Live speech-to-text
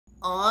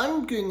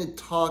I'm going to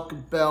talk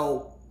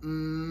about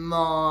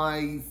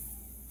my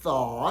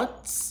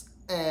thoughts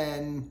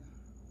and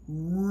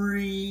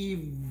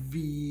review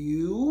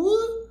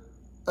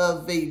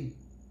of a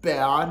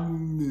bad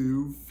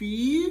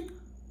movie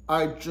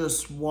I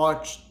just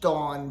watched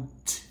on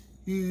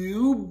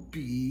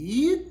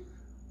Tubi,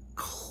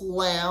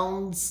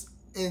 Clowns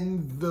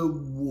in the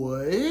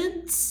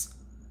Woods.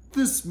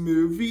 This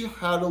movie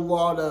had a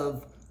lot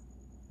of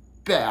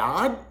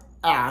bad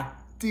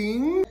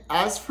acting.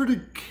 As for the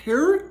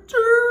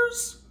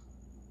characters,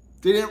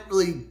 they didn't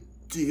really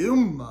do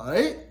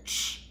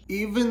much,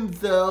 even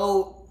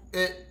though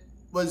it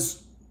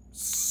was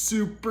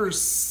super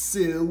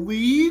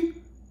silly,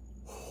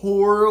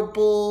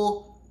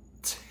 horrible,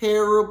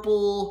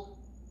 terrible,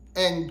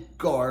 and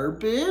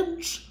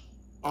garbage.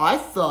 I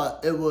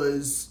thought it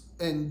was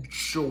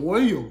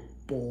enjoyable.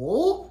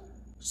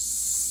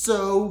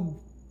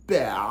 So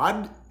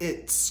bad,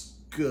 it's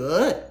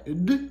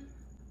good.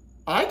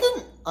 I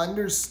didn't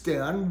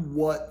understand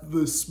what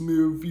this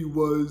movie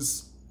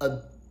was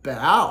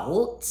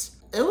about.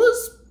 It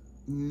was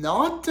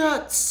not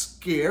that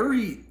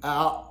scary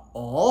at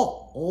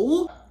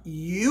all.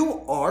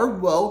 You are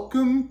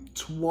welcome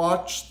to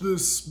watch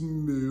this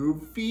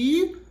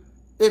movie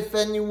if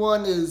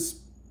anyone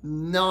is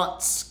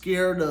not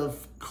scared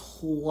of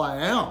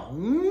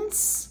clowns.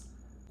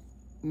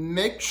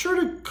 Make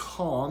sure to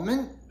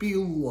comment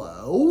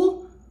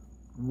below.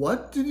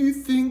 What did you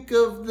think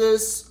of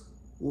this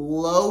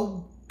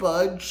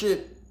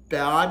low-budget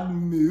bad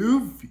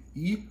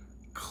movie,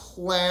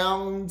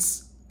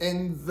 Clowns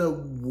in the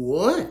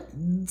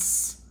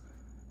Woods?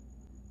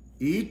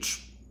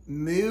 Each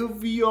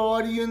movie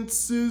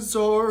audiences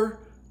are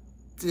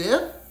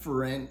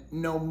different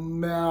no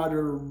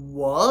matter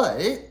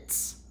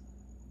what.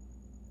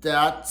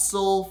 That's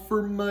all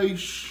for my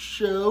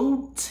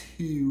show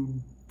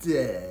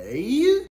today.